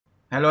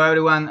Hello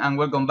everyone and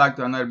welcome back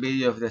to another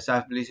video of the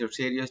XAF Blazor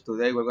series.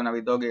 Today we're going to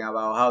be talking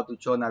about how to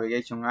show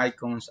navigation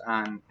icons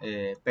and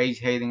page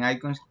heading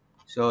icons.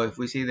 So if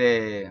we see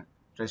the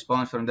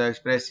response from the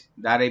Express,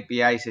 that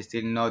API is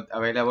still not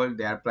available.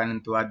 They are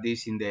planning to add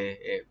this in the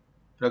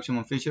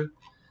proximum feature,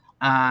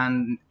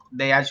 and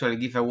they actually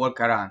give a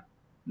workaround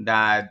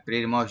that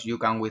pretty much you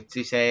can with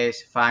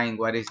CSS find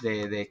what is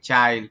the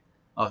child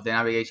of the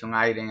navigation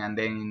item, and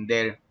then in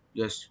there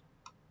just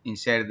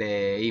insert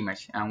the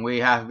image. And we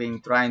have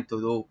been trying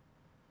to do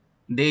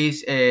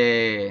this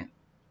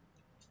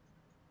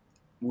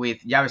with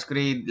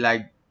JavaScript,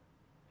 like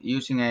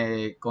using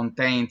a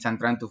contains and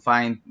trying to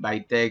find by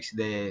text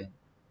the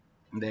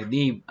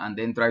div and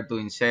then try to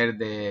insert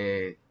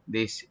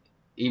this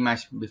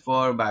image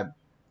before, but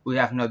we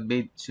have not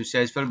been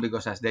successful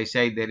because, as they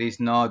say, there is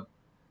not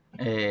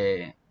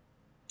uh,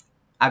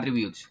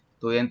 attributes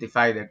to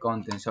identify the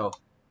content. So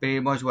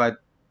pretty much what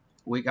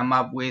we come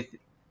up with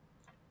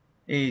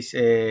is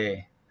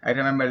I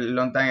remember a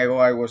long time ago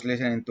I was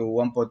listening to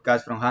one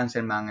podcast from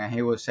Hanselman, and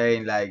he was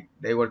saying like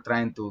they were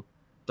trying to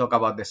talk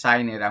about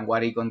designer and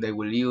what icon they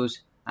will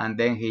use, and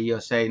then he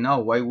just say no,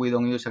 why we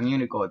don't use an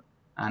Unicode,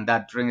 and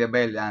that rang a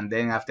bell. And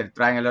then after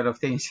trying a lot of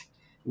things,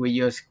 we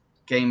just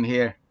came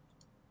here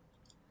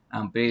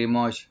and pretty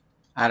much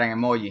add an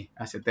emoji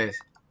as a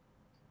test,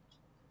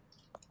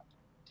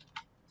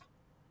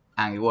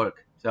 and it worked.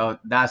 So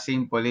that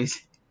simple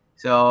is.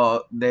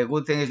 So the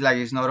good thing is like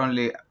it's not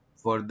only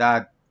for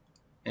that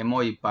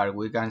emoji part.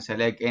 We can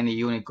select any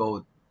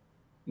Unicode.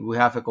 We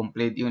have a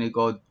complete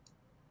Unicode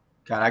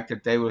character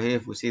table here.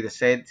 If we see the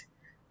set,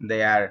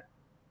 they are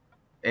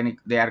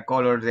they are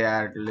colored. They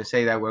are, let's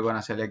say that we're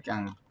gonna select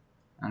an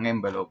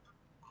envelope,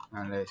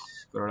 and let's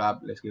scroll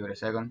up. Let's give it a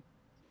second.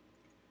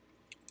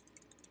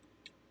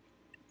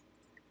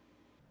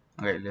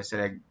 Okay, let's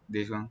select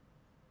this one.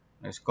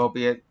 Let's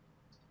copy it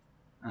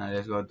and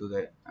let's go to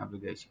the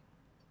application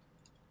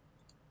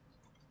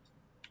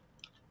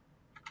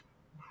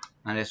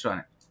and let's run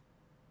it.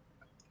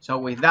 So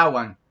with that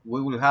one,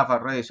 we will have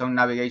already some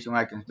navigation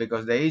icons,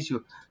 because the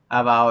issue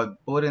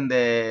about putting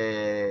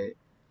the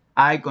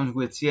icons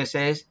with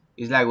CSS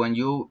is like when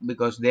you,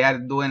 because they are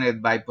doing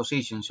it by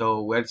position.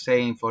 So we're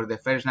saying for the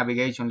first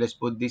navigation, let's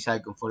put this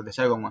icon. For the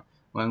second one,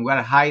 when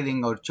we're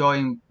hiding or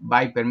showing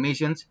by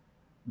permissions,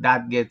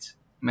 that gets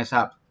messed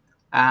up.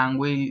 And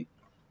we'll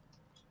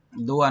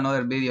do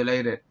another video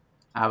later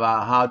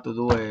about how to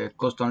do a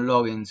custom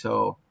login.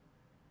 So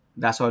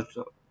that's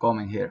also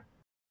coming here.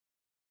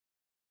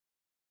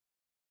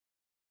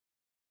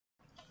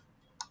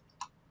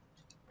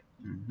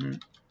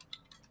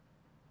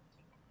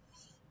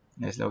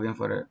 Let's log in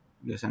for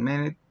just a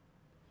minute.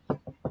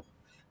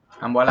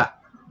 And voila,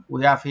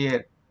 we have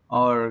here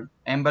our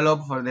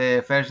envelope for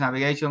the first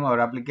navigation or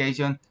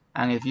application.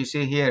 And if you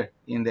see here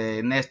in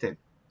the nested,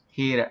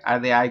 here are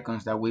the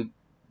icons that we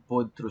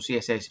put through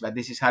CSS, but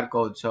this is hard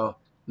code, so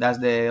that's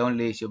the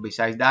only issue.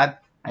 Besides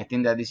that, I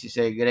think that this is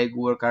a great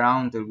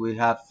workaround until we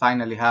have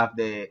finally have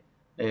the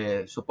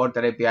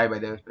supported API by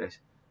the Express.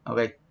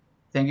 Okay,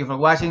 thank you for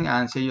watching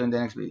and see you in the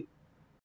next video.